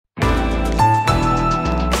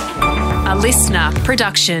A listener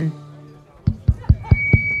production.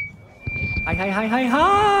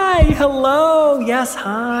 Hi. Hello. Yes,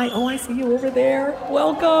 hi. Oh, I see you over there.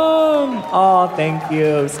 Welcome. Oh, thank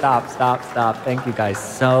you. Stop. Thank you guys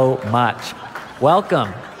so much.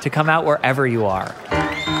 Welcome to Come Out Wherever You Are.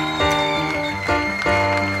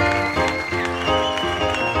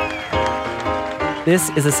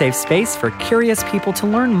 This is a safe space for curious people to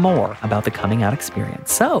learn more about the coming out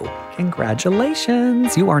experience. So,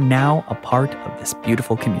 congratulations. You are now a part of this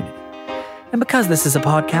beautiful community. And because this is a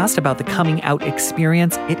podcast about the coming out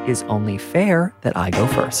experience, it is only fair that I go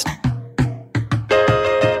first.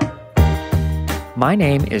 My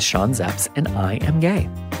name is Sean Zepps, and I am gay.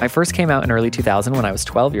 I first came out in early 2000 when I was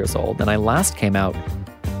 12 years old, and I last came out,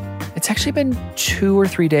 it's actually been 2 or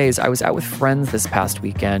 3 days. I was out with friends this past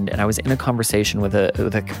weekend, and I was in a conversation with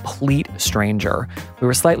a complete stranger. We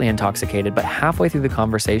were slightly intoxicated, but halfway through the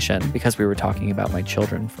conversation, because we were talking about my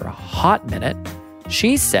children for a hot minute,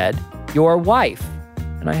 she said, "Your wife."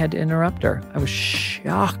 And I had to interrupt her. I was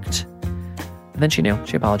shocked. And then she knew.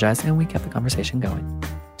 She apologized, and we kept the conversation going.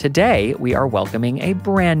 Today, we are welcoming a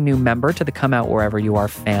brand new member to the Come Out Wherever You Are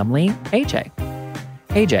family, AJ.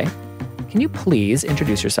 AJ, can you please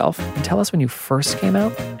introduce yourself and tell us when you first came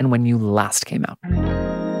out and when you last came out?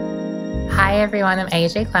 Hi everyone, I'm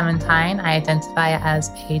AJ Clementine. I identify as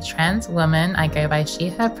a trans woman. I go by she,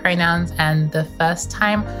 her pronouns, and the first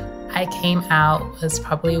time I came out was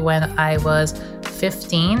probably when I was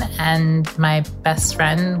 15, and my best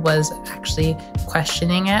friend was actually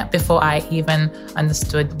questioning it before I even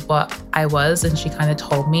understood what I was, and she kind of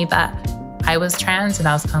told me that I was trans, and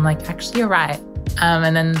I was kind of like, actually, you're right.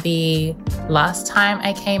 And then the last time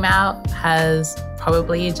I came out has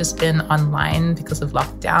probably just been online because of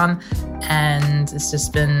lockdown, and it's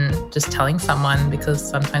just been just telling someone because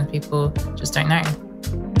sometimes people just don't know.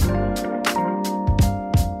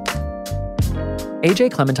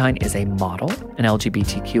 AJ Clementine is a model, an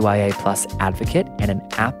LGBTQIA+ advocate, and an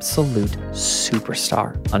absolute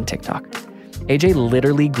superstar on TikTok. AJ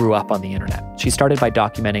literally grew up on the internet. She started by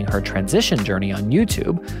documenting her transition journey on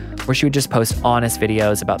YouTube, where she would just post honest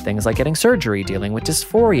videos about things like getting surgery, dealing with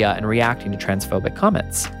dysphoria, and reacting to transphobic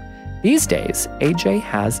comments. These days, AJ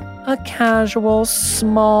has a casual,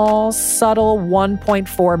 small, subtle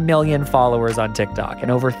 1.4 million followers on TikTok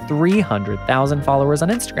and over 300,000 followers on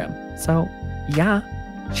Instagram. So, yeah,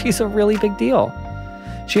 she's a really big deal.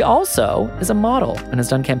 She also is a model and has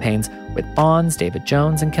done campaigns with Bonds, David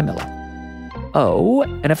Jones, and Camilla. Oh,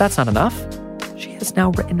 and if that's not enough, she has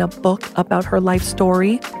now written a book about her life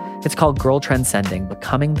story. It's called Girl Transcending: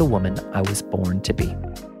 Becoming the Woman I Was Born to Be.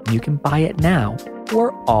 You can buy it now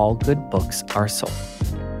where all good books are sold.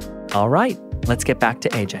 All right, let's get back to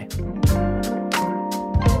AJ.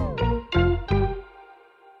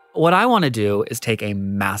 What I want to do is take a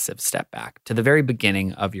massive step back to the very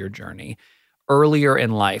beginning of your journey, earlier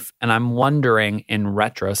in life. And I'm wondering, in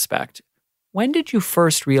retrospect, when did you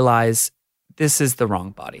first realize this is the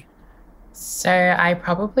wrong body? So I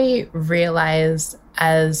probably realized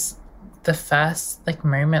as the first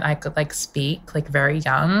moment I could speak, very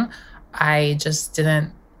young, I just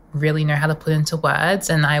didn't really know how to put into words,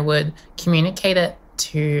 and I would communicate it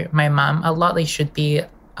to my mum a lot. They should be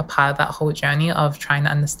a part of that whole journey of trying to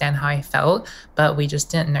understand how I felt, but we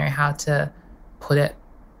just didn't know how to put it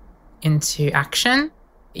into action.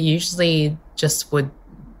 It usually just would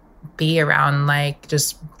be around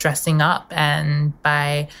just dressing up, and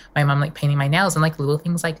by my mom painting my nails and little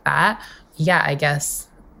things like that. Yeah, I guess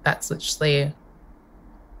that's literally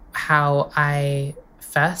how I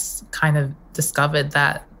first kind of discovered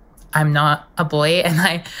that I'm not a boy, and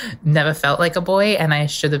I never felt like a boy, and I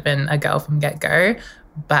should have been a girl from get-go,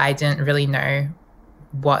 but I didn't really know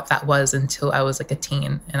what that was until I was a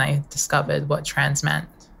teen, and I discovered what trans meant.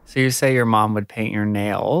 So you say your mom would paint your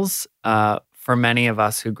nails. For many of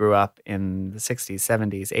us who grew up in the 60s,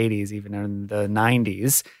 70s, 80s, even in the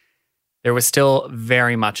 90s, there was still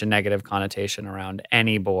very much a negative connotation around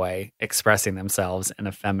any boy expressing themselves in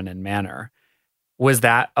a feminine manner. Was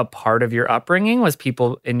that a part of your upbringing? Was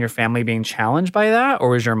people in your family being challenged by that? Or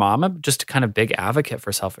was your mom just a kind of big advocate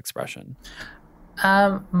for self-expression?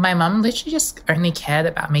 My mom literally just only cared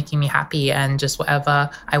about making me happy, and just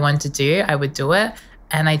whatever I wanted to do, I would do it.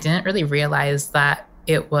 And I didn't really realize that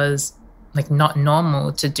it was not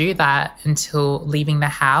normal to do that until leaving the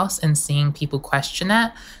house and seeing people question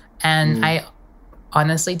it. And I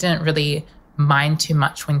honestly didn't really mind too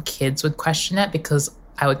much when kids would question it, because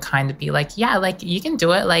I would kind of be yeah, you can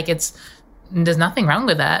do it. There's nothing wrong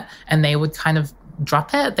with it. And they would kind of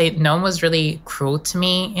drop it. No one was really cruel to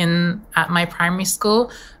me at my primary school.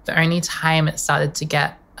 The only time it started to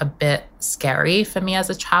get a bit scary for me as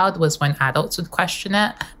a child was when adults would question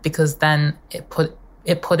it, because then it put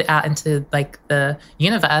it out into like the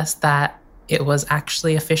universe that it was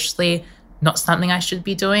actually officially not something I should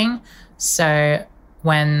be doing. So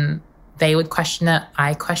when they would question it,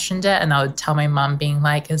 I questioned it, and I would tell my mum being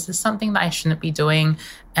like, is this something that I shouldn't be doing?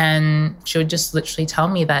 And she would just literally tell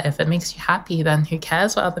me that if it makes you happy, then who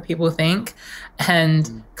cares what other people think?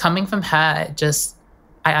 And coming from her,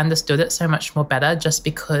 I understood it so much more better, just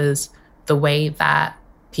because the way that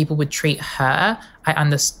people would treat her, I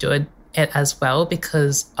understood it as well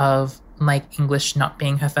because of like English not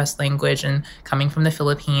being her first language, and coming from the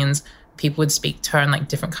Philippines, people would speak to her in like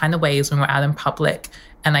different kind of ways when we're out in public.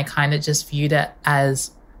 And I kind of just viewed it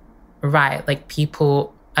as, right, like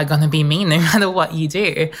people are going to be mean no matter what you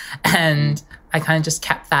do. And I kind of just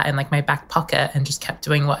kept that in like my back pocket and just kept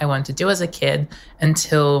doing what I wanted to do as a kid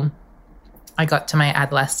until I got to my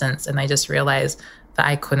adolescence, and I just realized that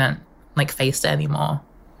I couldn't like face it anymore.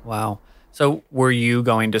 Wow. So were you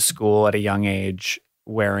going to school at a young age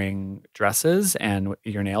wearing dresses and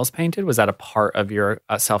your nails painted? Was that a part of your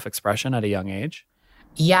self-expression at a young age?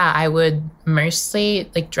 Yeah, I would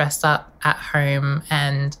mostly like dress up at home,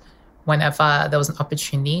 and whenever there was an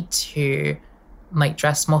opportunity to like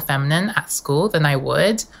dress more feminine at school, then I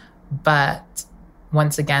would. But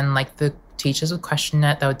once again, like the teachers would question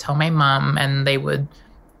it, they would tell my mom, and they would,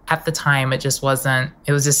 at the time, it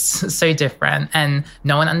was just so different, and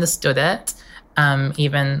no one understood it.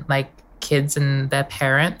 Even like kids and their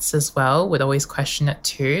parents as well would always question it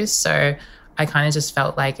too. So I kind of just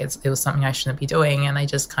felt like it was something I shouldn't be doing. And I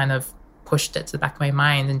just kind of pushed it to the back of my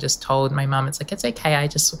mind and just told my mom, it's okay.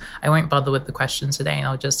 I won't bother with the questions today, and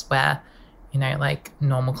I'll just wear, like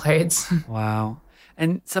normal clothes. Wow.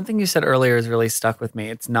 And something you said earlier has really stuck with me.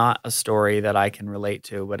 It's not a story that I can relate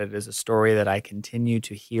to, but it is a story that I continue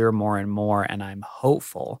to hear more and more. And I'm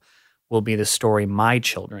hopeful will be the story my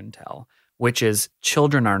children tell, which is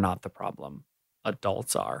children are not the problem.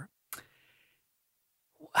 Adults are.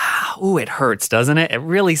 Ooh, it hurts, doesn't it? It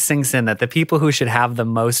really sinks in that the people who should have the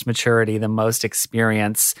most maturity, the most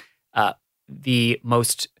experience, the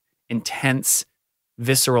most intense,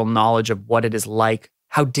 visceral knowledge of what it is like,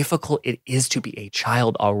 how difficult it is to be a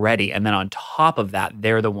child already. And then on top of that,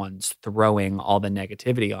 they're the ones throwing all the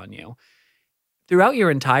negativity on you. Throughout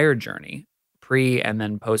your entire journey, pre and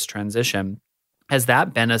then post-transition, has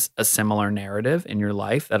that been a similar narrative in your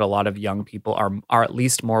life that a lot of young people are at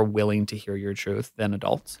least more willing to hear your truth than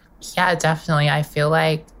adults? Yeah, definitely. I feel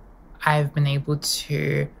like I've been able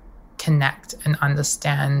to connect and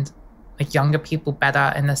understand like younger people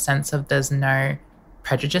better in the sense of there's no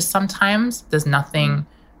prejudice sometimes. There's nothing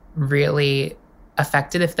really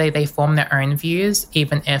affected if they form their own views,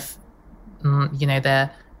 even if,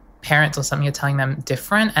 their parents or something are telling them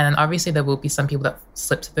different. And then obviously there will be some people that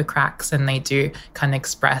slip through the cracks and they do kind of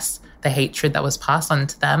express the hatred that was passed on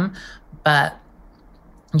to them. But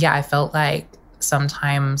yeah, I felt like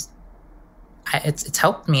sometimes it's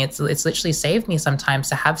helped me. It's literally saved me sometimes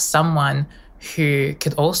to have someone who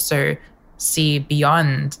could also see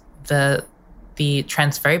beyond the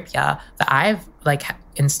transphobia that I've like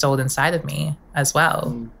installed inside of me as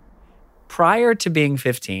well. Prior to being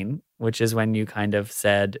 15, which is when you kind of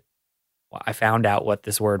said, well, I found out what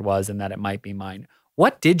this word was and that it might be mine.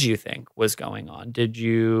 What did you think was going on? Did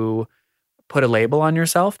you put a label on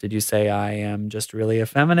yourself? Did you say, I am just really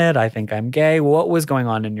effeminate? I think I'm gay? What was going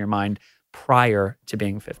on in your mind prior to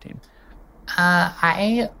being 15?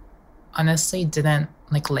 I honestly didn't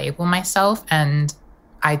like label myself, and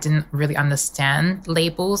I didn't really understand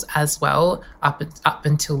labels as well up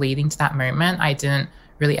until leading to that moment. I didn't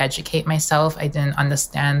really educate myself. I didn't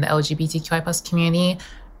understand the LGBTQI plus community.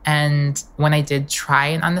 And when I did try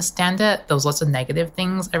and understand it, there was lots of negative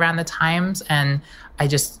things around the times, and I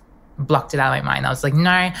just blocked it out of my mind. I was like, no,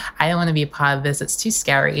 I don't want to be a part of this. It's too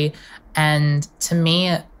scary. And to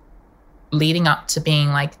me, leading up to being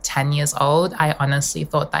like 10 years old, I honestly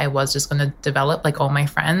thought that I was just going to develop like all my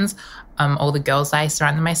friends, all the girls I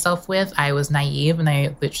surrounded myself with. I was naive, and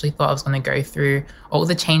I literally thought I was going to go through all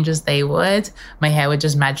the changes they would. My hair would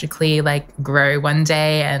just magically like grow one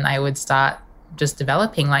day and I would start just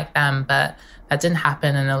developing like them. But that didn't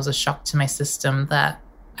happen, and it was a shock to my system that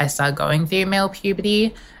I started going through male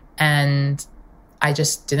puberty, and I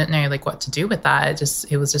just didn't know like what to do with that.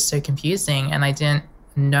 It was just so confusing, and I didn't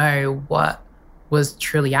know what was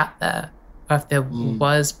truly out there, or if there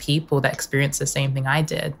was people that experienced the same thing I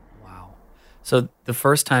did. Wow. So the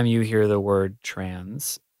first time you hear the word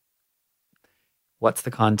trans, what's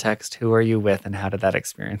the context? Who are you with, and how did that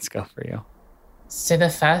experience go for you? So the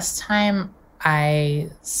first time I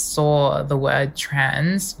saw the word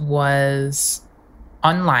trans was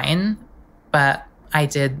online, but I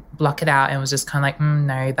did block it out and was just kind of like,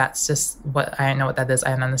 no, that's just what, I don't know what that is.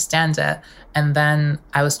 I don't understand it. And then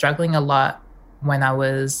I was struggling a lot when I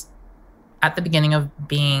was at the beginning of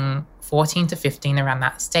being 14 to 15, around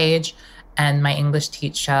that stage. And my English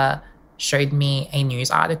teacher showed me a news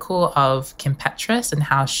article of Kim Petras and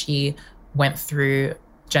how she went through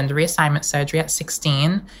gender reassignment surgery at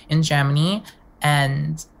 16 in Germany.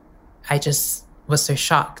 And I just was so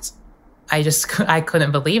shocked. I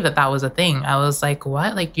couldn't believe that was a thing. I was like,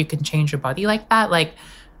 what? Like, you can change your body like that? Like,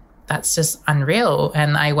 that's just unreal.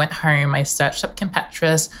 And I went home, I searched up Kim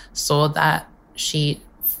Petras, saw that she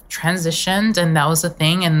transitioned and that was a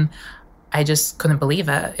thing. And I just couldn't believe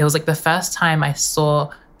it. It was like the first time I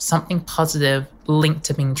saw something positive linked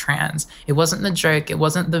to being trans. It wasn't the joke. It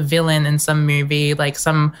wasn't the villain in some movie. Like,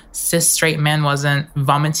 some cis straight man wasn't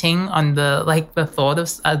vomiting on the thought of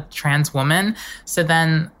a trans woman. So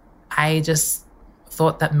then I just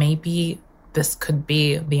thought that maybe this could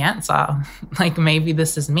be the answer. Like, maybe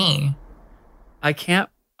this is me. I can't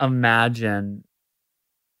imagine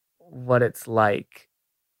what it's like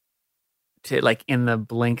to, like, in the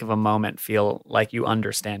blink of a moment, feel like you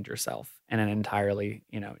understand yourself in an entirely,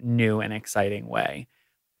 new and exciting way.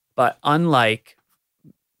 But unlike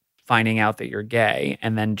finding out that you're gay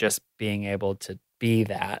and then just being able to be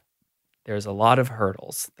that, there's a lot of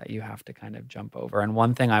hurdles that you have to kind of jump over. And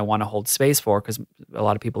one thing I want to hold space for, because a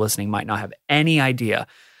lot of people listening might not have any idea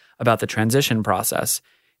about the transition process,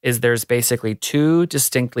 is there's basically two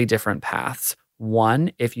distinctly different paths.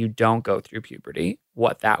 One, if you don't go through puberty,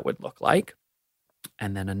 what that would look like.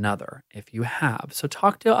 And then another, if you have. So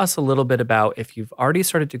talk to us a little bit about, if you've already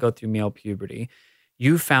started to go through male puberty,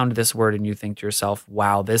 you found this word and you think to yourself,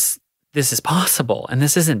 wow, this is possible and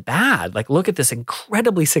this isn't bad. Like, look at this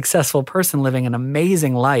incredibly successful person living an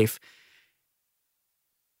amazing life.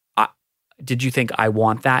 Did you think, I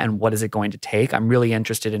want that, and what is it going to take? I'm really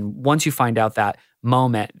interested in, once you find out that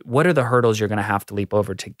moment, what are the hurdles you're going to have to leap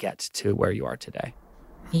over to get to where you are today?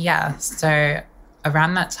 Yeah, so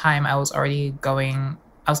around that time, I was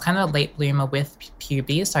kind of a late bloomer with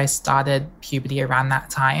puberty. So I started puberty around that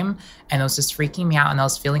time, and it was just freaking me out. And I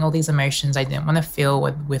was feeling all these emotions I didn't want to feel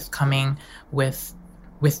with coming with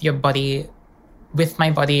your body, with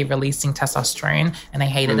my body releasing testosterone. And I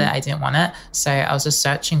hated it. I didn't want it. So I was just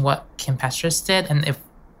searching what Kim Petras did and if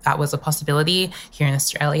that was a possibility here in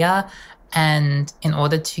Australia. And in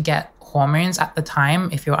order to get hormones at the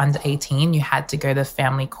time, if you were under 18, you had to go to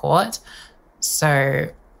family court. So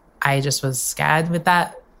I just was scared with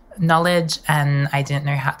that knowledge, and I didn't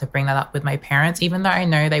know how to bring that up with my parents, even though I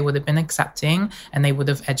know they would have been accepting and they would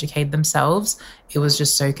have educated themselves. It was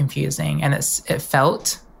just so confusing, and it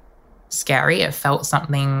felt scary. It felt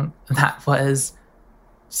something that was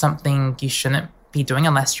something you shouldn't be doing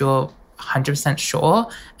unless you're 100% sure.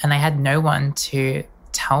 And I had no one to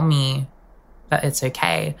tell me that it's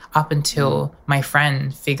okay, up until my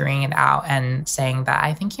friend figuring it out and saying that,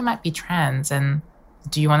 I think you might be trans, and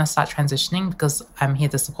do you want to start transitioning? Because I'm here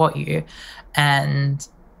to support you. And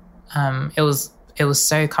it was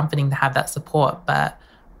so comforting to have that support. But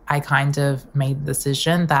I kind of made the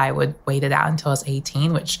decision that I would wait it out until I was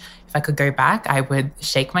 18, which if I could go back, I would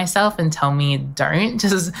shake myself and tell me, don't,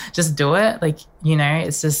 just do it. Like,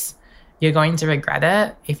 it's just, you're going to regret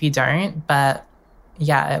it if you don't. But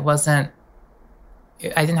yeah,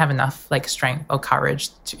 I didn't have enough strength or courage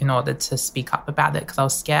in order to speak up about it, because I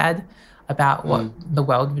was scared about what the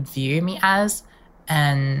world would view me as.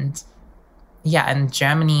 And yeah, and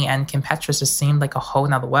Germany and Kim Petras just seemed like a whole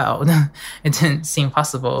nother world. It didn't seem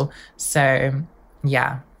possible. So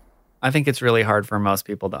yeah. I think it's really hard for most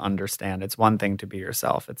people to understand. It's one thing to be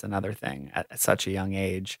yourself. It's another thing at such a young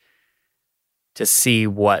age to see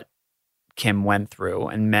what Kim went through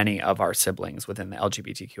and many of our siblings within the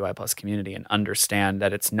LGBTQI plus community, and understand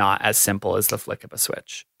that it's not as simple as the flick of a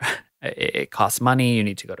switch. It costs money. You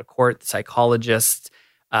need to go to court, psychologists,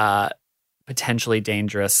 potentially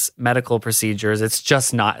dangerous medical procedures. It's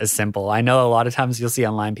just not as simple. I know a lot of times you'll see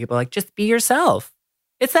online people like, just be yourself.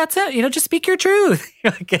 It's that simple, just speak your truth.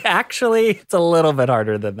 Actually, it's a little bit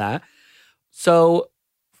harder than that. So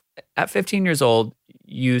at 15 years old,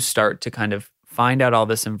 you start to kind of find out all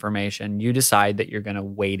this information. You decide that you're going to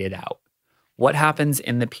wait it out. What happens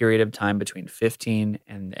in the period of time between 15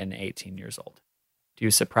 and 18 years old? Do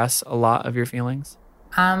you suppress a lot of your feelings?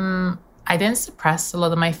 I didn't suppress a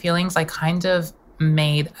lot of my feelings. I kind of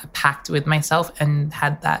made a pact with myself and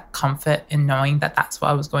had that comfort in knowing that that's what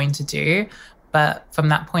I was going to do. But from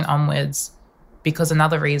that point onwards, because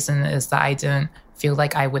another reason is that I didn't feel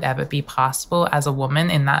like I would ever be passable as a woman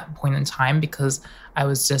in that point in time, because I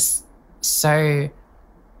was just so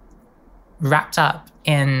wrapped up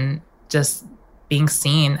in just being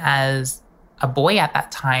seen as a boy at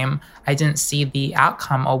that time. I didn't see the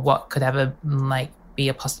outcome or what could ever like be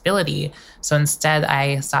a possibility. So instead,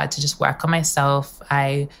 I started to just work on myself.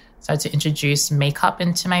 I started to introduce makeup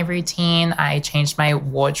into my routine. I changed my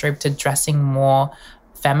wardrobe to dressing more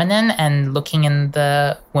feminine and looking in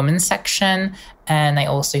the women's section. And I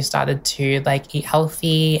also started to like eat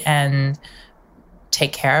healthy and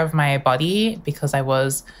take care of my body because I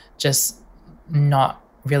was just not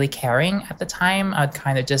really caring at the time. I'd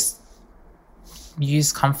kind of just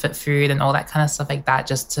use comfort food and all that kind of stuff like that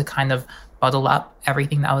just to kind of bottle up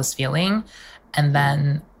everything that I was feeling. And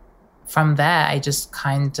then from there, I just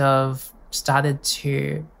kind of started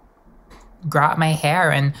to grow out my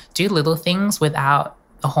hair and do little things without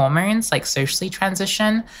the hormones, like socially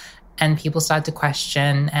transition. And people started to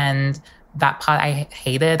question, and that part I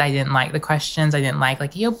hated. I didn't like the questions. I didn't like, are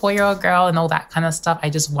you a boy or a girl and all that kind of stuff. I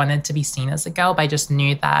just wanted to be seen as a girl, but I just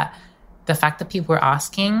knew that the fact that people were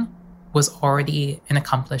asking was already an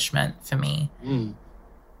accomplishment for me.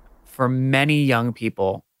 For many young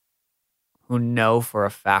people who know for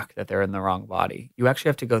a fact that they're in the wrong body, you actually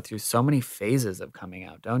have to go through so many phases of coming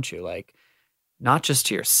out, don't you? Like, not just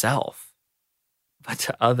to yourself, but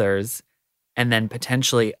to others. And then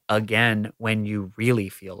potentially again when you really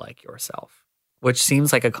feel like yourself, which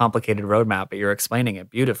seems like a complicated roadmap, but you're explaining it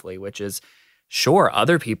beautifully, which is, sure,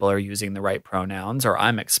 other people are using the right pronouns or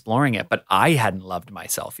I'm exploring it, but I hadn't loved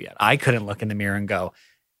myself yet. I couldn't look in the mirror and go,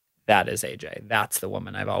 that is AJ. That's the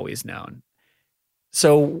woman I've always known.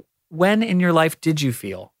 So when in your life did you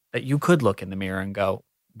feel that you could look in the mirror and go,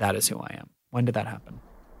 that is who I am? When did that happen?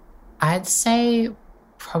 I'd say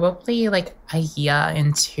probably like a year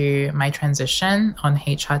into my transition on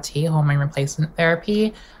HRT, hormone replacement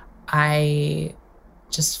therapy. I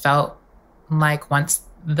just felt like once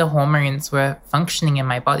the hormones were functioning in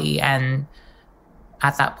my body, and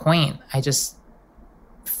at that point, I just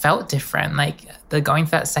felt different. Like the going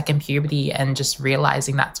through that second puberty and just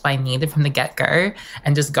realizing that's what I needed from the get-go,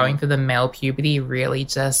 and just going through the male puberty really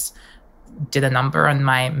just did a number on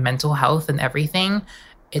my mental health and everything.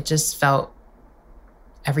 It just felt,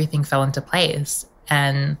 everything fell into place.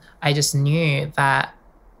 And I just knew that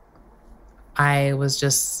I was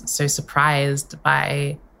just so surprised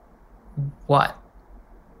by what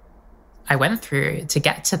I went through to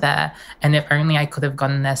get to there. And if only I could have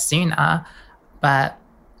gotten there sooner. But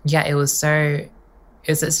yeah, it's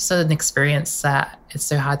just an experience that it's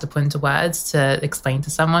so hard to put into words to explain to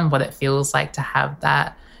someone what it feels like to have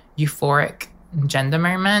that euphoric gender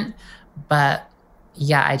moment. But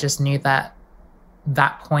yeah, I just knew that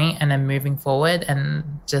point, and then moving forward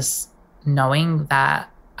and just knowing that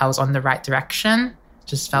I was on the right direction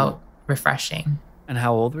just felt refreshing. And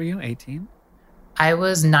how old were you? 18? I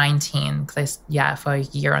was 19 for a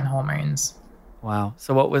year on hormones. Wow.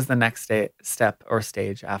 So what was the next step or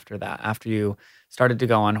stage after that? After you started to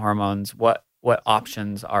go on hormones, what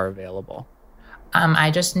options are available?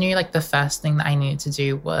 I just knew like the first thing that I needed to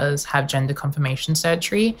do was have gender confirmation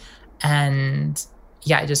surgery. And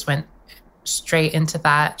yeah, I just went straight into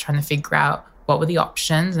that, trying to figure out what were the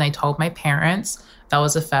options. And I told my parents. That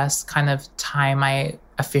was the first kind of time I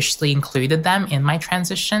officially included them in my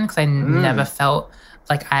transition, because I never felt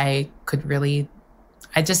like I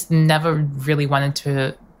just never really wanted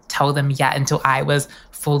to tell them yet until I was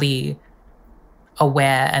fully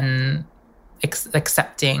aware and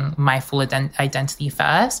accepting my full identity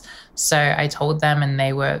first. So I told them, and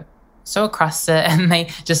they were so across it, and they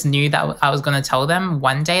just knew that I was going to tell them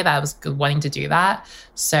one day that I was wanting to do that.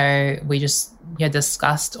 So we just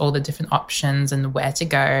discussed all the different options and where to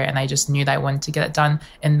go. And I just knew that I wanted to get it done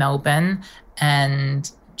in Melbourne and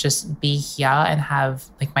just be here and have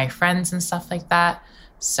like my friends and stuff like that.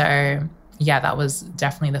 So yeah, that was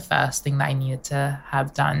definitely the first thing that I needed to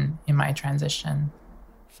have done in my transition.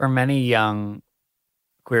 For many young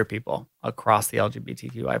queer people across the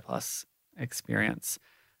LGBTQI plus experience,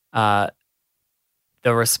 the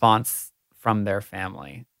response from their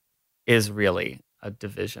family is really a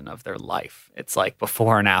division of their life. It's like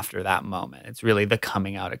before and after that moment. It's really the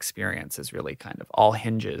coming out experience is really kind of all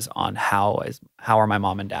hinges on how are my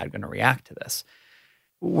mom and dad going to react to this.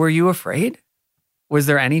 Were you afraid? Was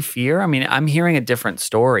there any fear? I mean, I'm hearing a different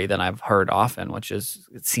story than I've heard often, which is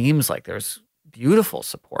it seems like there's beautiful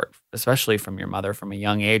support, especially from your mother from a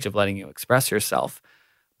young age of letting you express yourself.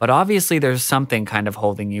 But obviously there's something kind of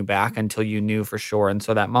holding you back until you knew for sure. And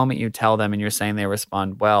so that moment you tell them and you're saying they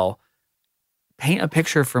respond well, paint a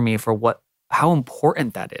picture for me for how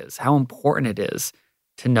important that is, how important it is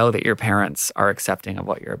to know that your parents are accepting of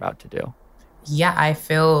what you're about to do. Yeah, I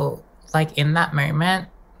feel like in that moment,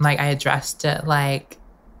 like I addressed it like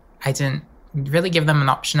I didn't really give them an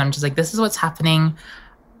option. I'm just like, this is what's happening.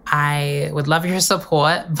 I would love your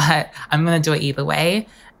support, but I'm going to do it either way.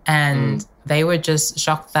 And they were just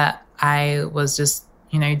shocked that I was just,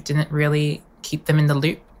 didn't really keep them in the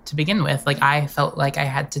loop to begin with. Like, I felt like I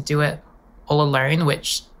had to do it all alone,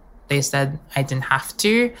 which they said I didn't have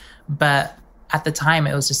to. But at the time,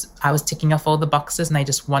 it was just, I was ticking off all the boxes and I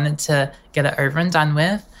just wanted to get it over and done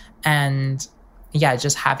with. And yeah,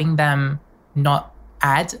 just having them not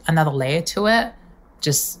add another layer to it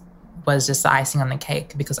was just the icing on the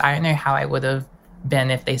cake, because I don't know how I would have been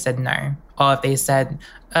if they said no, or if they said,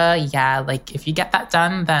 yeah, like if you get that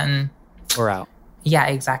done, then we're out. Yeah,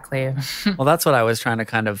 exactly. Well, that's what I was trying to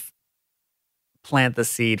kind of plant the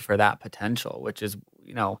seed for, that potential, which is,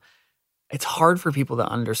 it's hard for people to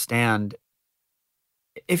understand.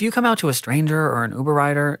 If you come out to a stranger or an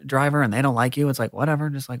Uber driver and they don't like you, it's like, whatever,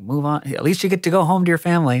 just like move on. At least you get to go home to your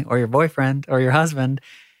family or your boyfriend or your husband.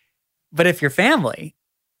 But if your family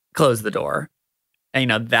close the door,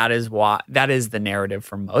 and that is the narrative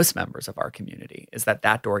for most members of our community, is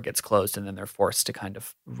that door gets closed and then they're forced to kind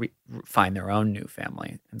of find their own new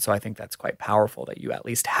family. And so I think that's quite powerful that you at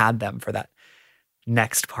least had them for that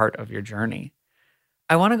next part of your journey.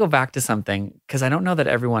 I want to go back to something, because I don't know that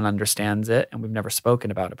everyone understands it, and we've never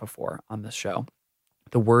spoken about it before on this show.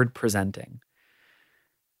 The word presenting.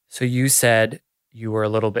 So you said you were a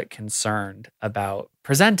little bit concerned about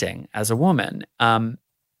presenting as a woman.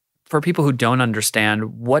 For people who don't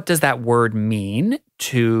understand, what does that word mean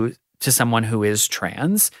to someone who is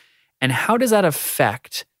trans? And how does that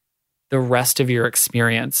affect the rest of your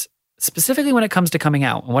experience, specifically when it comes to coming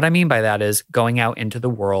out? And what I mean by that is going out into the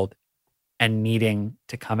world and needing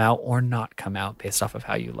to come out or not come out based off of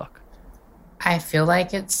how you look. I feel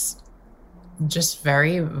like it's just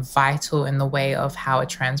very vital in the way of how a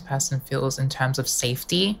trans person feels in terms of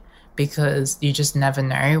safety, because you just never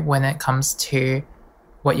know when it comes to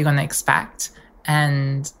what you're going to expect.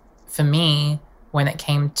 And for me, when it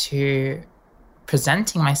came to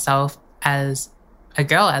presenting myself as a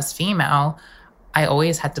girl, as female, I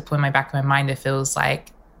always had to put in my back of my mind, it feels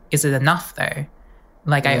like, is it enough though?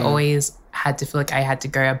 Like I always had to feel like I had to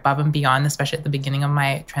go above and beyond, especially at the beginning of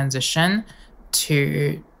my transition,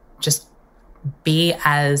 to just be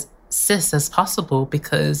as cis as possible,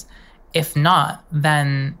 because if not,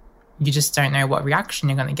 then you just don't know what reaction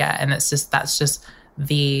you're going to get. And that's just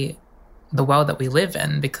the world that we live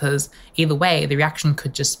in, because either way, the reaction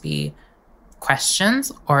could just be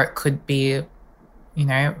questions, or it could be,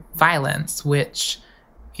 violence, which,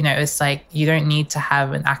 it's like you don't need to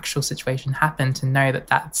have an actual situation happen to know that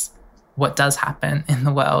that's what does happen in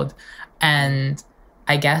the world. And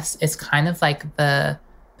I guess it's kind of like the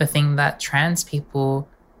thing that trans people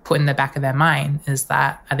put in the back of their mind is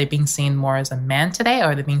that, are they being seen more as a man today, or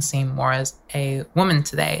are they being seen more as a woman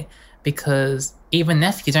today? Because even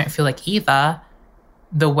if you don't feel like either,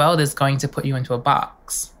 the world is going to put you into a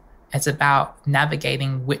box. It's about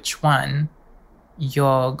navigating which one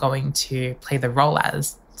you're going to play the role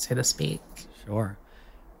as, so to speak. Sure.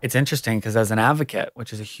 It's interesting because as an advocate,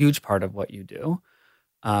 which is a huge part of what you do,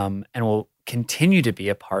 and will continue to be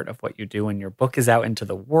a part of what you do when your book is out into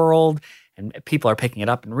the world and people are picking it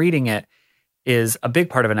up and reading it, is a big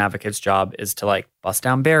part of an advocate's job is to like bust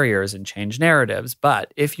down barriers and change narratives.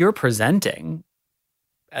 But if you're presenting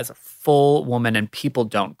as a full woman and people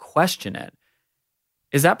don't question it,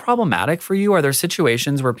 is that problematic for you? Are there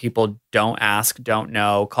situations where people don't ask, don't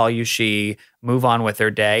know, call you she, move on with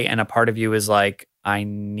their day, and a part of you is like, I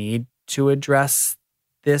need to address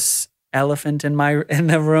this elephant in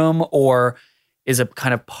the room? Or is it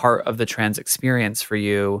kind of part of the trans experience for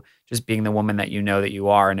you, just being the woman that you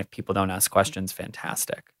are, and if people don't ask questions,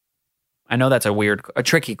 fantastic? I know that's a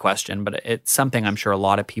tricky question, but it's something I'm sure a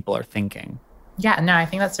lot of people are thinking. Yeah, no, I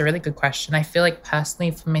think that's a really good question. I feel like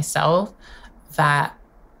personally for myself that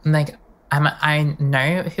like I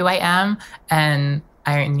know who I am, and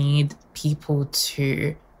I don't need people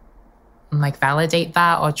to like validate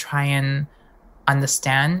that or try and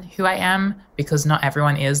understand who I am, because not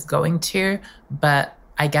everyone is going to. But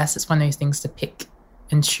I guess it's one of those things to pick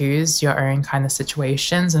and choose your own kind of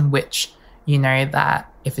situations in which you know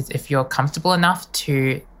that if you're comfortable enough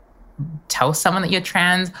to tell someone that you're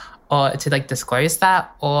trans, or to like disclose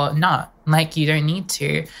that, or not. Like you don't need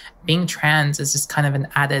to. Being trans is just kind of an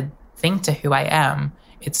added thing to who I am.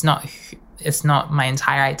 It's not my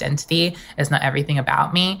entire identity. It's not everything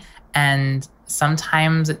about me. And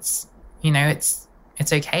sometimes it's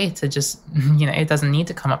okay to just, it doesn't need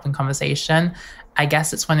to come up in conversation. I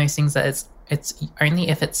guess it's one of those things that it's only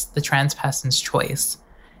if it's the trans person's choice.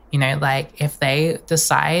 Like if they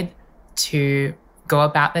decide to go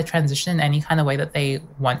about their transition in any kind of way that they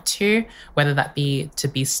want to, whether that be to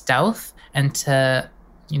be stealth and to,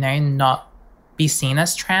 not be seen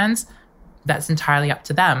as trans, that's entirely up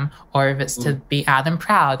to them. Or if it's to be out and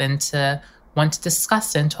proud and to want to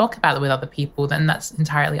discuss it and talk about it with other people, then that's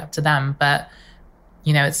entirely up to them. But,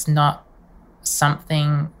 it's not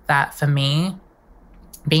something that for me,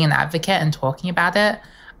 being an advocate and talking about it,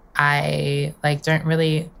 I don't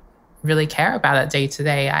really care about it day to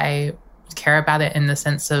day. I care about it in the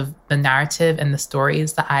sense of the narrative and the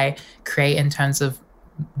stories that I create in terms of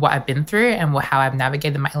what I've been through and how I've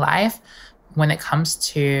navigated my life. When it comes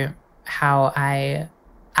to how I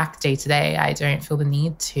act day to day, I don't feel the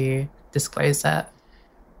need to disclose it.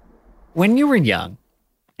 When you were young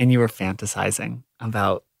and you were fantasizing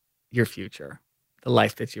about your future, the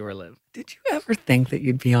life that you were living, did you ever think that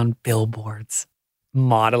you'd be on billboards?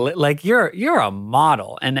 Model it? Like you're a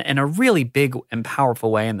model and in a really big and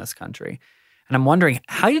powerful way in this country. And I'm wondering,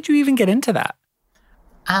 how did you even get into that?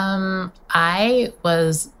 I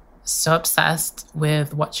was so obsessed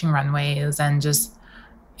with watching runways and just,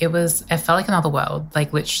 it felt like another world,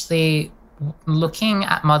 like literally looking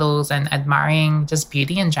at models and admiring just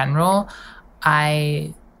beauty in general.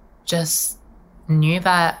 I just knew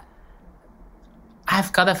that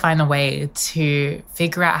I've got to find a way to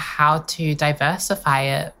figure out how to diversify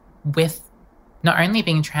it with not only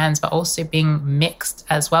being trans, but also being mixed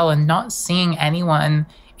as well, and not seeing anyone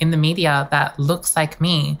in the media that looks like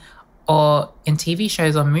me or in TV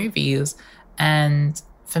shows or movies. And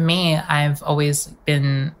for me, I've always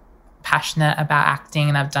been passionate about acting,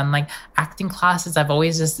 and I've done acting classes. I've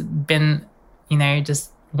always just been,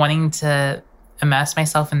 just wanting to immerse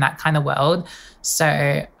myself in that kind of world.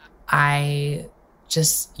 So I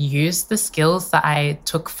just used the skills that I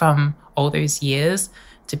took from all those years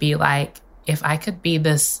to be like, if I could be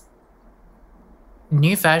this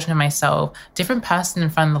new version of myself, different person in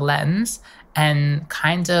front of the lens, and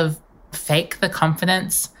kind of fake the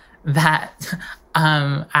confidence that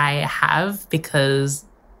I have, because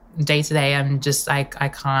day to day I'm just I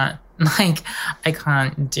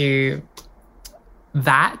can't do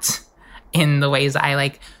that in the ways that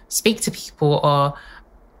I speak to people or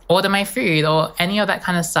order my food or any of that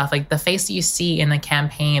kind of stuff. The face that you see in a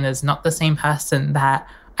campaign is not the same person that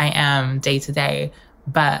I am day to day.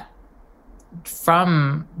 But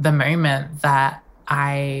from the moment that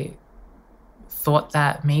I thought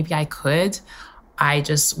that maybe I could, I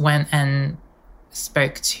just went and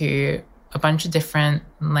spoke to a bunch of different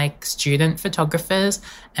student photographers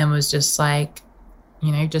and was just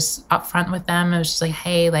just upfront with them. I was just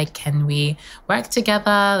hey, can we work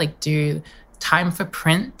together? Do time for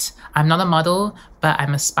print. I'm not a model, but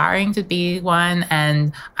I'm aspiring to be one,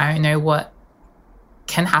 and I don't know what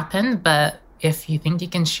can happen, but if you think you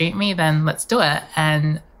can shoot me, then let's do it.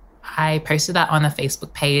 And I posted that on a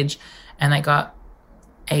Facebook page, and I got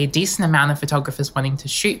a decent amount of photographers wanting to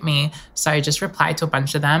shoot me. So I just replied to a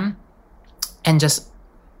bunch of them and just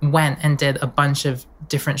went and did a bunch of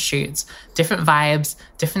different shoots, different vibes,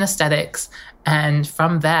 different aesthetics. And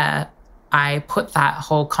from there, I put that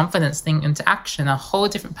whole confidence thing into action, a whole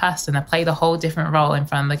different person. I played a whole different role in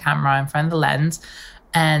front of the camera, in front of the lens.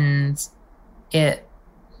 And it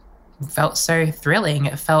felt so thrilling.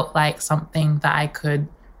 It felt like something that I could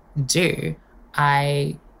do.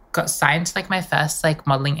 I got signed to my first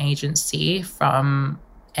modeling agency from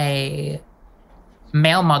a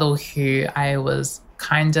male model who I was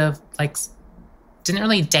kind of didn't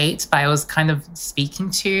really date, but I was kind of speaking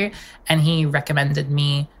to, and he recommended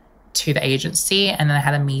me to the agency. And then I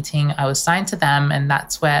had a meeting. I was signed to them, and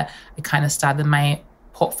that's where I kind of started my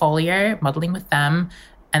portfolio modeling with them.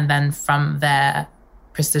 And then from there,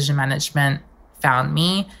 Precision Management found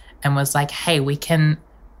me and was like, hey, we can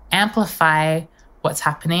amplify what's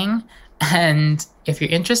happening, and if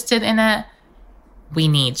you're interested in it, we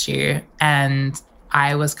need you. And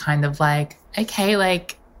I was kind of okay,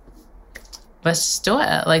 let's just do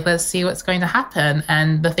it. Let's see what's going to happen.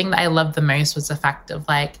 And the thing that I loved the most was the fact of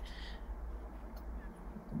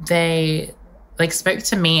they spoke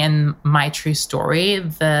to me and my true story,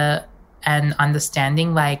 and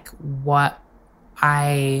understanding what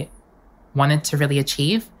I wanted to really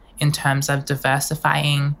achieve in terms of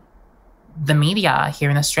diversifying the media here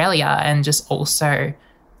in Australia, and just also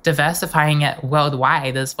diversifying it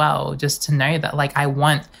worldwide as well. Just to know that I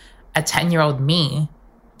want a 10-year-old me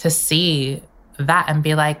to see that and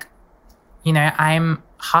be I'm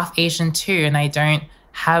half Asian too, and I don't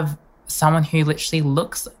have someone who literally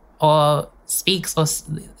looks or speaks or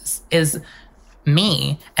is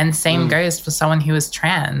me. And same goes for someone who is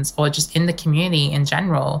trans or just in the community in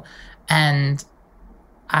general. And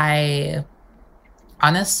I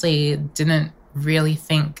honestly didn't really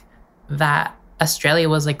think that Australia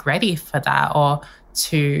was like ready for that or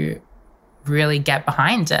to really get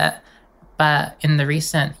behind it. But in the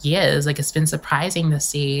recent years, like it's been surprising to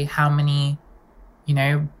see how many, you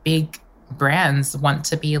know, big brands want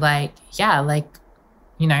to be like, yeah, like,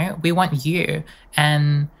 you know, we want you.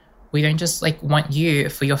 And we don't just like want you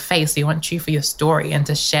for your face, we want you for your story and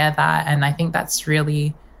to share that. And I think that's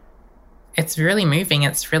really, it's really moving.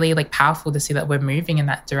 It's really like powerful to see that we're moving in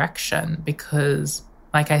that direction because,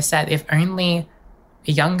 like I said, if only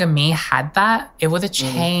a younger me had that, it would have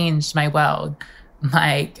changed my world.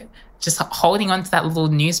 Like just holding on to that little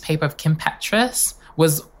newspaper of Kim Petras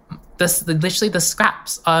was literally the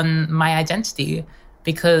scraps on my identity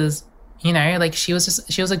because, you know, like she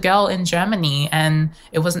was a girl in Germany and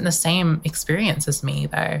it wasn't the same experience as me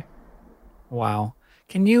though. Wow.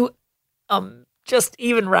 Can you just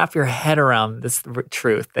even wrap your head around this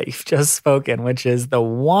truth that you've just spoken, which is the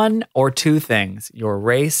one or two things, your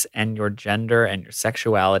race and your gender and your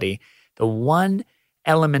sexuality, the one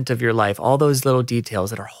element of your life, all those little details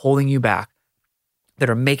that are holding you back, that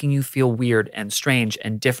are making you feel weird and strange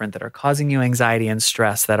and different, that are causing you anxiety and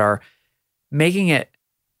stress, that are making it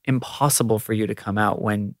impossible for you to come out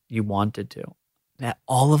when you wanted to. That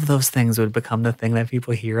all of those things would become the thing that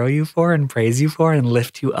people hero you for and praise you for and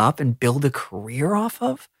lift you up and build a career off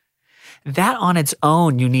of. That on its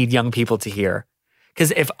own, you need young people to hear.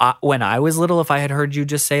 Because when I was little, if I had heard you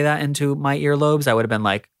just say that into my earlobes, I would have been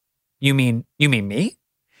like, you mean me?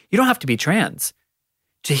 You don't have to be trans.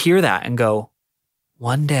 To hear that and go,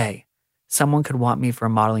 one day, someone could want me for a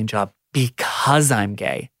modeling job because I'm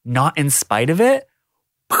gay, not in spite of it.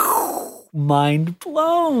 Mind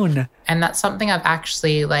blown. And that's something I've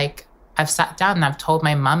actually I've sat down and I've told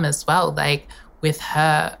my mum as well, like with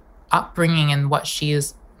her upbringing and what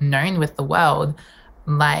she's known with the world,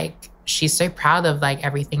 like she's so proud of like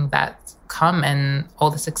everything that's come and all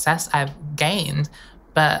the success I've gained.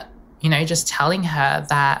 But, you know, just telling her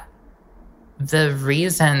that the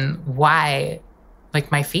reason why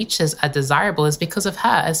like my features are desirable is because of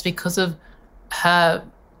her. It's because of her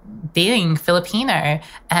being Filipino.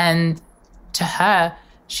 And to her,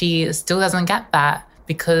 she still doesn't get that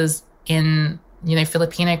because in, you know,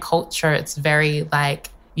 Filipino culture, it's very like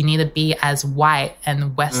you need to be as white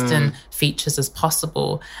and Western features as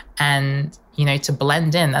possible and, you know, to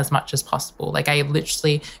blend in as much as possible. Like I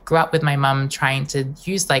literally grew up with my mum trying to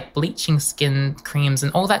use like bleaching skin creams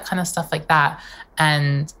and all that kind of stuff like that.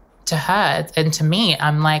 And to her and to me,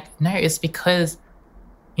 I'm like, no, it's because,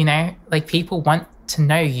 you know, like people want to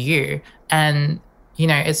know you. And, you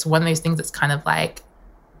know, it's one of those things that's kind of like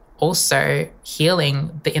also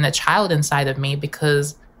healing the inner child inside of me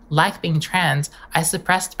because like being trans, I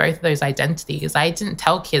suppressed both of those identities. I didn't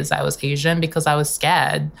tell kids I was Asian because I was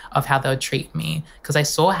scared of how they would treat me because I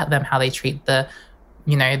saw how they treat the,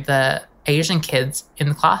 you know, the Asian kids in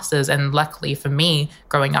the classes. And luckily for me,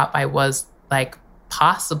 growing up, I was like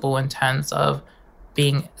passable in terms of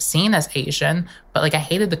being seen as Asian, but like I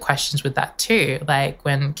hated the questions with that too. Like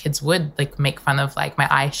when kids would like make fun of like my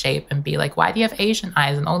eye shape and be like, why do you have Asian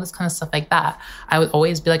eyes and all this kind of stuff like that, I would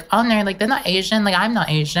always be like, oh no, like they're not Asian, like I'm not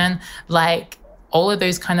Asian, like all of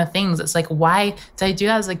those kind of things. It's like, why did I do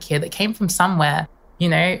that as a kid? It came from somewhere, you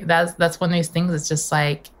know. That's one of those things. It's just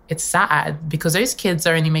like, it's sad because those kids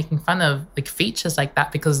are only making fun of like features like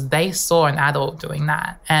that because they saw an adult doing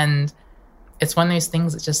that. And it's one of those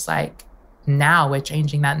things that's just like, now we're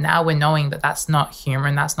changing that. Now we're knowing that that's not humor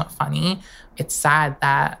and that's not funny. It's sad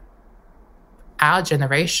that our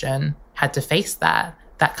generation had to face that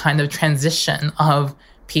kind of transition of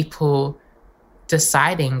people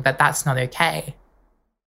deciding that that's not okay.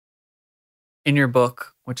 In your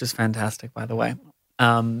book, which is fantastic, by the way,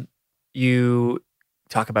 you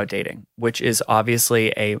talk about dating, which is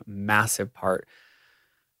obviously a massive part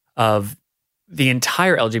of the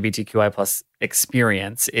entire LGBTQI plus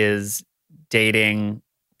experience is dating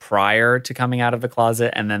prior to coming out of the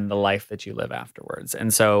closet and then the life that you live afterwards.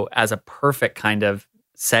 And so as a perfect kind of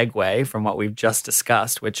segue from what we've just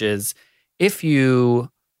discussed, which is if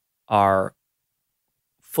you are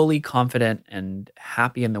fully confident and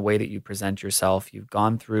happy in the way that you present yourself, you've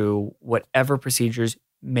gone through whatever procedures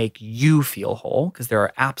make you feel whole, because there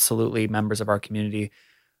are absolutely members of our community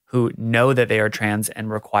who know that they are trans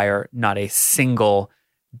and require not a single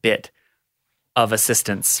bit of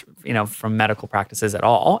assistance, you know, from medical practices at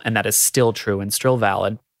all. And that is still true and still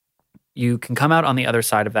valid. You can come out on the other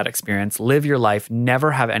side of that experience, live your life,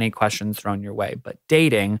 never have any questions thrown your way. But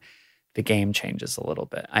dating, the game changes a little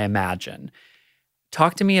bit, I imagine.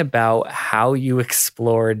 Talk to me about how you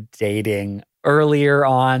explored dating earlier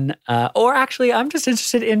on, or actually, I'm just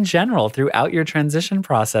interested in general throughout your transition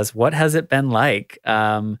process. What has it been like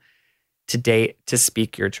to date to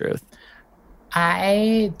speak your truth?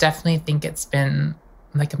 I definitely think it's been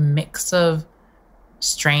like a mix of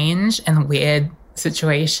strange and weird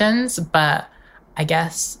situations, but I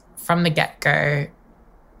guess from the get-go,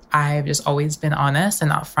 I've just always been honest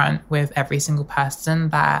and upfront with every single person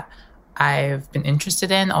that I've been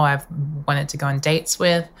interested in or I've wanted to go on dates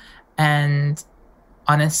with. And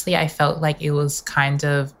honestly, I felt like it was kind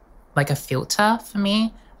of like a filter for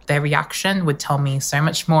me. Their reaction would tell me so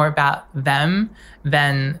much more about them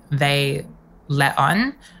than they let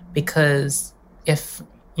on, because if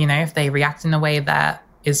they react in a way that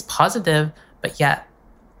is positive, but yet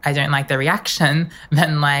I don't like the reaction,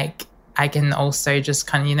 then like I can also just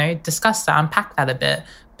kind of, discuss that, unpack that a bit.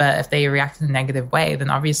 But if they react in a negative way, then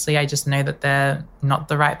obviously I just know that they're not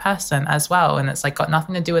the right person as well. And it's like got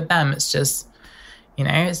nothing to do with them. It's just,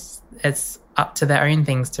 it's up to their own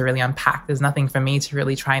things to really unpack. There's nothing for me to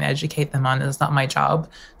really try and educate them on. It's not my job.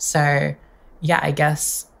 So yeah, I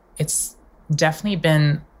guess it's definitely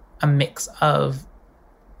been a mix of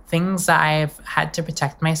things that I've had to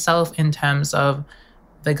protect myself in terms of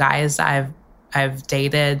the guys that I've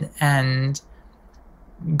dated and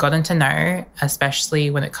gotten to know,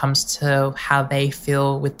 especially when it comes to how they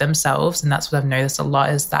feel with themselves. And that's what I've noticed a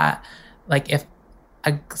lot, is that like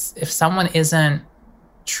if someone isn't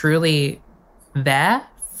truly there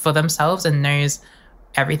for themselves and knows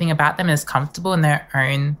everything about them, is comfortable in their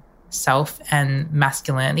own self and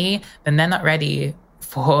masculinity, then they're not ready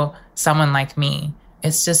for someone like me.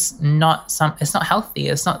 It's just it's not healthy.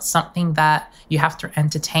 It's not something that you have to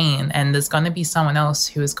entertain. And there's going to be someone else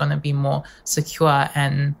who is going to be more secure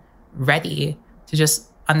and ready to just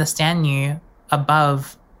understand you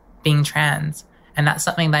above being trans. And that's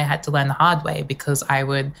something that I had to learn the hard way, because I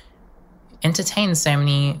would entertain so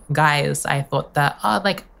many guys. I thought that,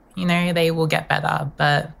 they will get better,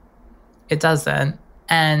 but it doesn't.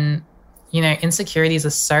 And, insecurities are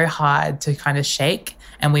so hard to kind of shake,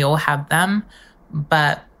 and we all have them.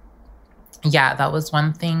 But yeah, that was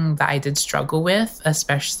one thing that I did struggle with,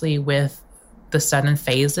 especially with the certain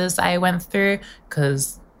phases I went through,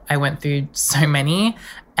 because I went through so many.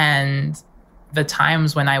 And the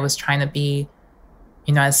times when I was trying to be,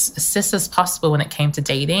 as cis as possible when it came to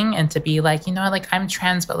dating, and to be like, I'm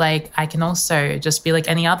trans, but like I can also just be like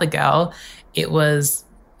any other girl. It was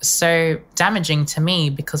so damaging to me,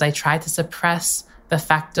 because I tried to suppress the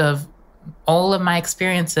fact of all of my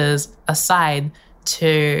experiences aside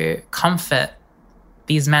to comfort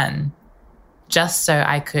these men, just so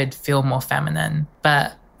I could feel more feminine.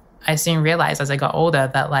 But I soon realized as I got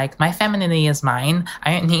older that like my femininity is mine.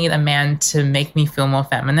 I don't need a man to make me feel more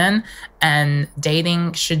feminine. And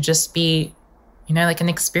dating should just be, like an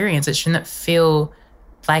experience. It shouldn't feel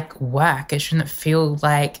like work. It shouldn't feel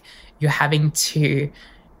like you're having to,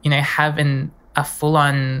 have a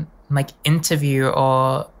full-on like interview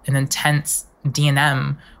or an intense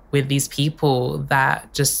D&M with these people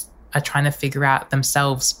that just are trying to figure out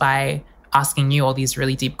themselves by asking you all these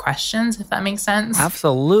really deep questions, if that makes sense.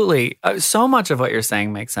 Absolutely. So much of what you're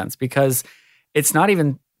saying makes sense, because it's not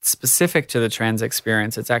even specific to the trans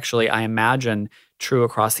experience. It's actually, I imagine, true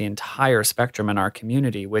across the entire spectrum in our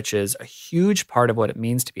community, which is a huge part of what it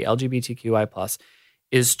means to be LGBTQI+,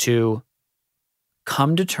 is to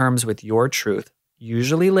come to terms with your truth,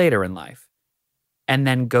 usually later in life, and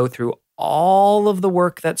then go through all of the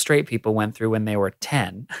work that straight people went through when they were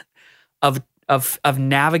 10 of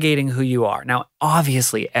navigating who you are. Now,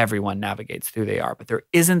 obviously, everyone navigates who they are, but there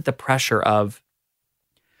isn't the pressure of,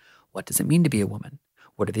 what does it mean to be a woman?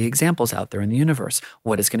 What are the examples out there in the universe?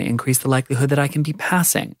 What is going to increase the likelihood that I can be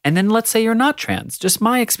passing? And then let's say you're not trans, just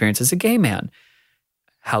my experience as a gay man.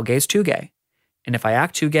 How gay is too gay? And if I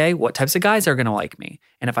act too gay, what types of guys are going to like me?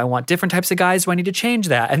 And if I want different types of guys, do I need to change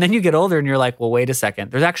that? And then you get older and you're like, well, wait a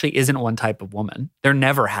second. There actually isn't one type of woman. There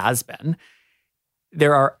never has been.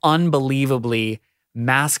 There are unbelievably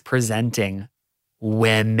mask-presenting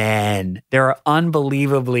women. There are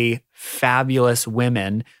unbelievably fabulous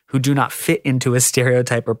women who do not fit into a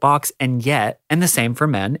stereotype or box. And the same for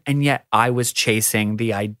men. And yet I was chasing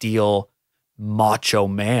the ideal macho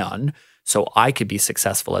man so I could be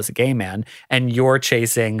successful as a gay man. And you're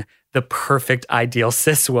chasing the perfect ideal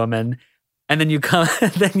cis woman. And then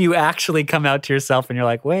you actually come out to yourself and you're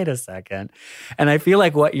like, wait a second. And I feel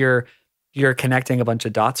like what you're connecting a bunch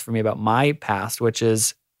of dots for me about my past, which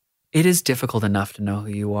is, it is difficult enough to know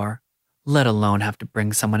who you are, let alone have to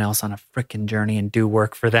bring someone else on a freaking journey and do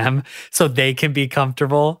work for them so they can be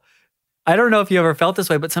comfortable. I don't know if you ever felt this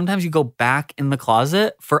way, but sometimes you go back in the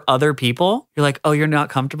closet for other people. You're like, oh, you're not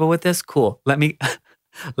comfortable with this? Cool. Let me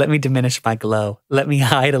diminish my glow. Let me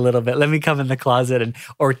hide a little bit. Let me come in the closet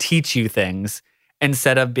or teach you things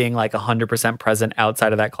instead of being like 100% present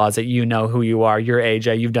outside of that closet. You know who you are. You're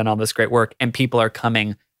AJ. You've done all this great work, and people are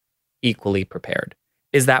coming equally prepared.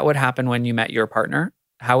 Is that what happened when you met your partner?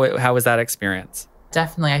 How was that experience?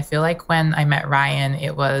 Definitely. I feel like when I met Ryan,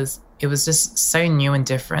 it was just so new and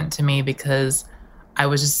different to me because I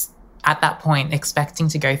was just at that point expecting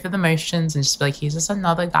to go through the motions and just be like, he's just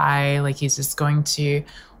another guy. Like, he's just going to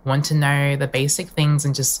want to know the basic things.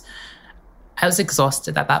 And just, I was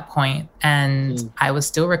exhausted at that point. And I was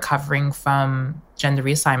still recovering from gender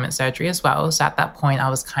reassignment surgery as well. So at that point, I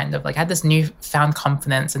was kind of like, I had this newfound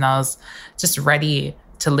confidence and I was just ready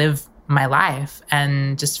to live my life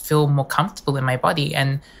and just feel more comfortable in my body.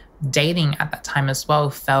 And dating at that time as well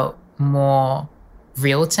felt more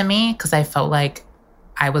real to me because I felt like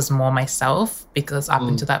I was more myself, because up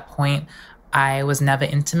until that point, I was never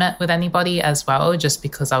intimate with anybody as well, just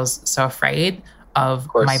because I was so afraid of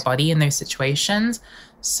my body in those situations.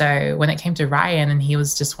 So when it came to Ryan and he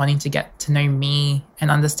was just wanting to get to know me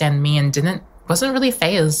and understand me and wasn't really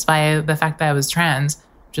fazed by the fact that I was trans,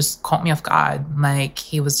 just caught me off guard. Like,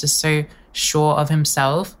 he was just so sure of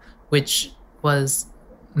himself, which was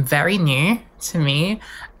very new to me.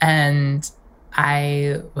 And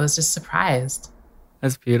I was just surprised.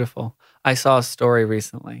 That's beautiful. I saw a story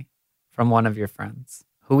recently from one of your friends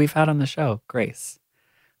who we've had on the show, Grace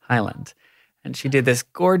Highland. And she did this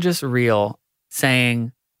gorgeous reel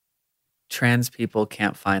saying trans people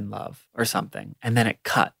can't find love or something. And then it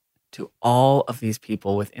cut to all of these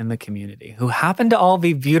people within the community who happen to all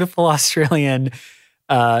be beautiful Australian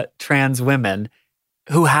trans women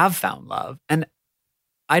who have found love. And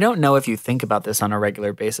I don't know if you think about this on a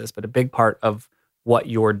regular basis, but a big part of what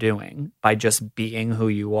you're doing by just being who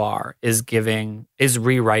you are is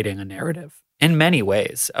rewriting a narrative in many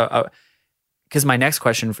ways. Because my next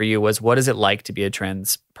question for you was, what is it like to be a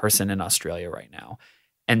trans person in Australia right now?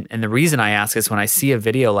 And the reason I ask is when I see a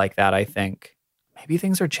video like that, I think maybe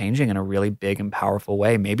things are changing in a really big and powerful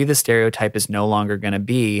way. Maybe the stereotype is no longer going to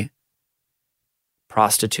be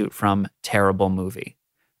prostitute from terrible movie,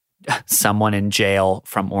 someone in jail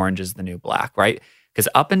from Orange is the New Black, right? Because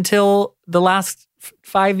up until the last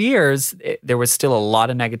 5 years, there was still a lot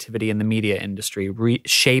of negativity in the media industry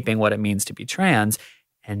reshaping what it means to be trans.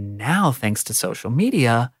 And now, thanks to social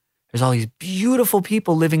media, there's all these beautiful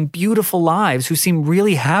people living beautiful lives who seem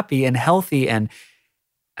really happy and healthy. And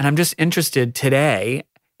I'm just interested today,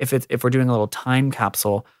 if we're doing a little time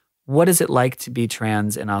capsule, what is it like to be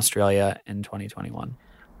trans in Australia in 2021?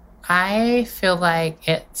 I feel like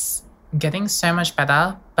it's getting so much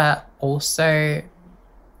better, but also,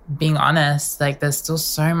 being honest, like, there's still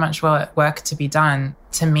so much work to be done.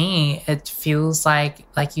 To me, it feels like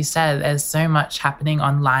you said, there's so much happening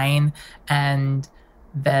online and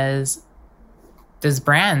there's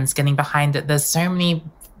brands getting behind it. There's so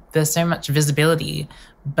much visibility,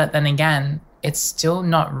 but then again, it's still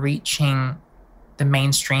not reaching the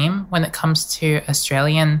mainstream when it comes to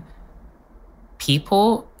Australian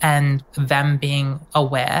people and them being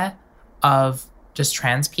aware of just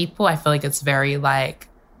trans people. I feel like it's very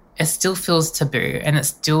it still feels taboo, and it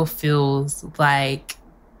still feels like,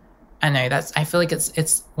 I feel like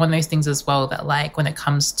it's one of those things as well that, like, when it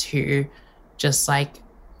comes to just like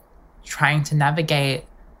trying to navigate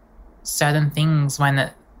certain things when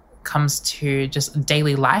it comes to just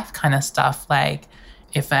daily life kind of stuff, like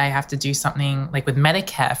if I have to do something like with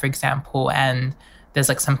Medicare, for example, and there's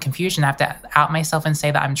like some confusion, I have to out myself and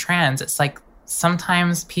say that I'm trans. It's like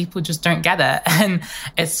sometimes people just don't get it, and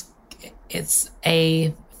it's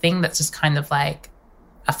a thing that's just kind of like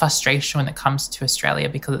a frustration when it comes to Australia,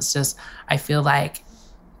 because it's just, I feel like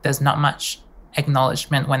there's not much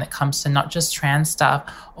acknowledgement when it comes to not just trans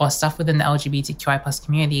stuff or stuff within the LGBTQI plus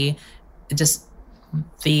community, just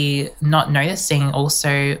the not noticing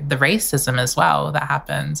also the racism as well that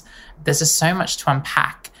happens. There's just so much to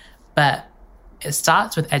unpack, but it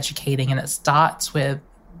starts with educating, and it starts with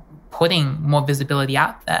putting more visibility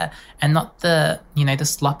out there, and not the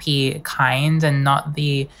sloppy kind, and not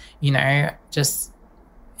the, just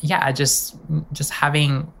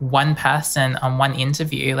having one person on one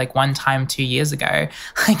interview, like one time 2 years ago,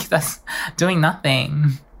 like that's doing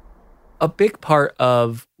nothing. A big part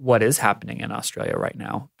of what is happening in Australia right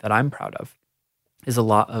now that I'm proud of is a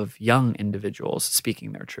lot of young individuals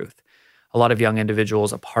speaking their truth. A lot of young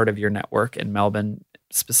individuals, a part of your network in Melbourne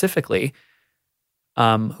specifically,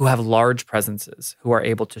 who have large presences, who are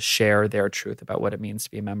able to share their truth about what it means to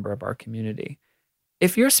be a member of our community.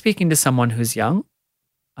 If you're speaking to someone who's young,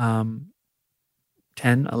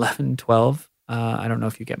 10, 11, 12, I don't know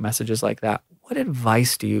if you get messages like that. What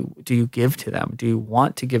advice do you give to them? Do you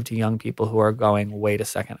want to give to young people who are going, wait a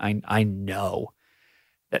second, I know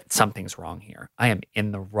that something's wrong here. I am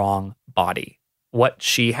in the wrong body. What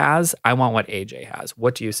she has, I want what AJ has.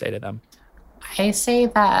 What do you say to them? I say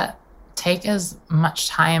that take as much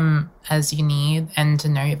time as you need, and to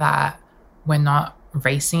know that we're not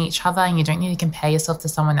racing each other and you don't need to compare yourself to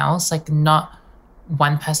someone else. Like, not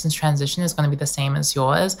one person's transition is going to be the same as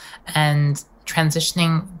yours. And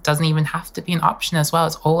transitioning doesn't even have to be an option as well.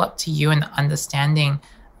 It's all up to you and understanding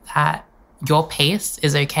that your pace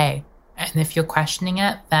is okay. And if you're questioning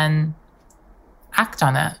it, then act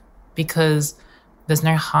on it, because there's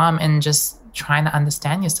no harm in just trying to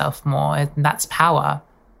understand yourself more. And that's power.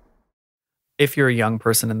 If you're a young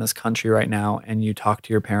person in this country right now and you talk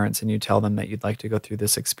to your parents and you tell them that you'd like to go through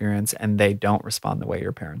this experience and they don't respond the way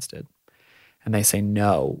your parents did, and they say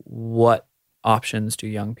no, what options do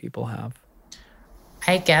young people have?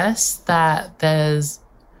 I guess that there's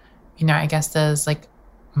like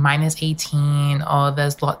 -18, or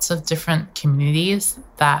there's lots of different communities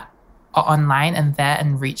that are online and there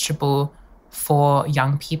and reachable for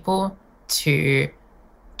young people to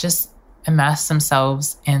just immerse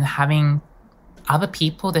themselves in having other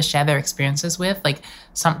people to share their experiences with. Like,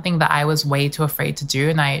 something that I was way too afraid to do,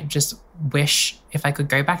 and I just wish if I could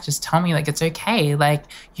go back, just tell me, like, it's okay. Like,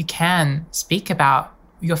 you can speak about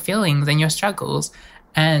your feelings and your struggles,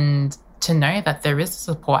 and to know that there is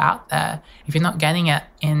support out there. If you're not getting it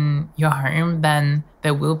in your home, then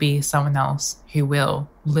there will be someone else who will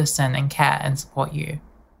listen and care and support you.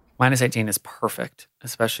 -18 is perfect,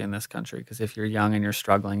 especially in this country, because if you're young and you're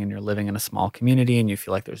struggling and you're living in a small community and you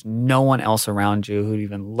feel like there's no one else around you who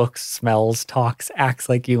even looks, smells, talks, acts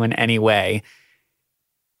like you in any way,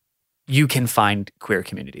 you can find queer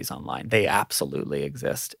communities online. They absolutely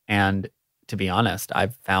exist. And to be honest,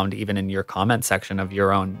 I've found even in your comment section of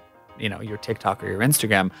your own, your TikTok or your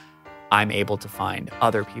Instagram, I'm able to find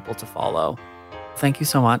other people to follow. Thank you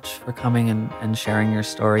so much for coming and sharing your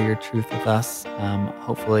story, your truth with us.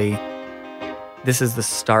 Hopefully this is the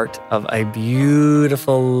start of a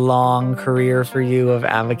beautiful, long career for you of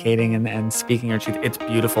advocating and speaking your truth. It's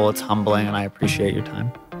beautiful, it's humbling, and I appreciate your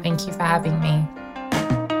time. Thank you for having me.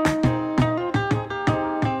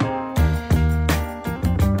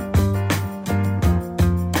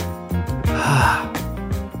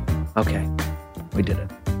 Okay, we did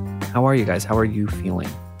it. How are you guys? How are you feeling?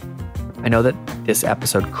 I know that this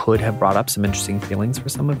episode could have brought up some interesting feelings for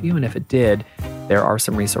some of you, and if it did, there are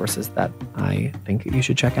some resources that I think that you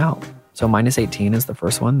should check out. So -18 is the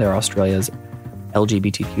first one. They're Australia's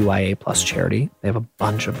LGBTQIA+ charity. They have a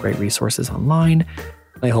bunch of great resources online.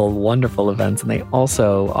 They hold wonderful events, and they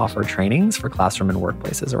also offer trainings for classroom and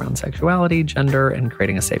workplaces around sexuality, gender, and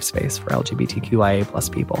creating a safe space for LGBTQIA+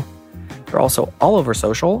 people. They're also all over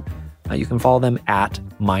social. You can follow them at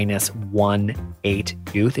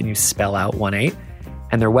 -18youth, and you spell out 18.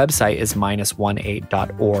 And their website is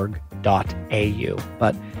 -18.org.au.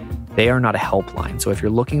 But they are not a helpline. So if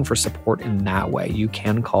you're looking for support in that way, you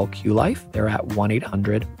can call Q-Life. They're at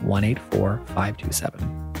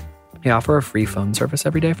 1-800-184-527. They offer a free phone service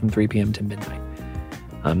every day from 3 p.m. to midnight.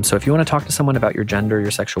 So if you want to talk to someone about your gender,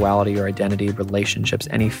 your sexuality, your identity, relationships,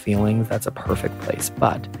 any feelings, that's a perfect place.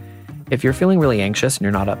 But if you're feeling really anxious and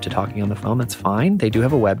you're not up to talking on the phone, that's fine. They do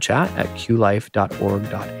have a web chat at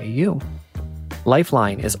qlife.org.au.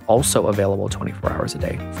 Lifeline is also available 24 hours a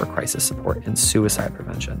day for crisis support and suicide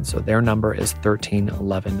prevention. So their number is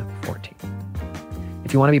 131114.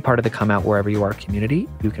 If you want to be part of the Come Out Wherever You Are community,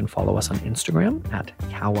 you can follow us on Instagram at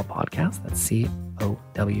Cowya Podcast. That's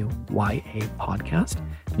COWYA Podcast.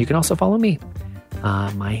 You can also follow me.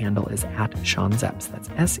 My handle is at Sean Zepps. That's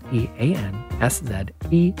SEANSZEPS.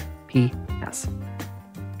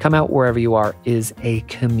 Come Out Wherever You Are is a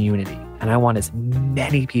community, and I want as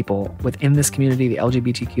many people within this community, the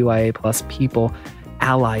LGBTQIA+ people,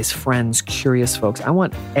 allies, friends, curious folks. I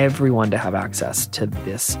want everyone to have access to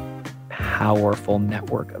this powerful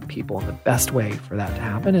network of people. And the best way for that to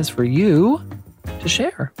happen is for you to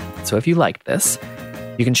share. So if you liked this,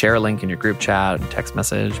 you can share a link in your group chat, text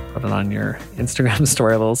message, put it on your Instagram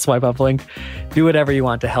story, a little swipe up link. Do whatever you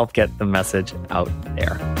want to help get the message out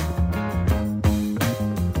there.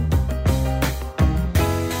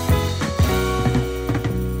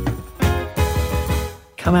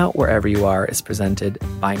 Come Out Wherever You Are is presented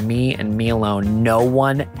by me and me alone. No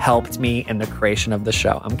one helped me in the creation of the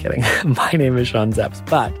show. I'm kidding. My name is Sean Zepps,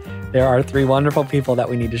 but there are 3 wonderful people that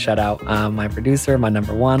we need to shout out. My producer, my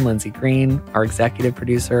number 1, Lindsay Green, our executive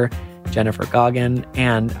producer, Jennifer Goggin,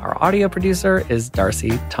 and our audio producer is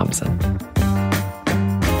Darcy Thompson.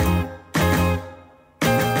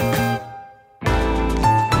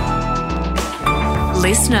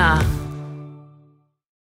 listener.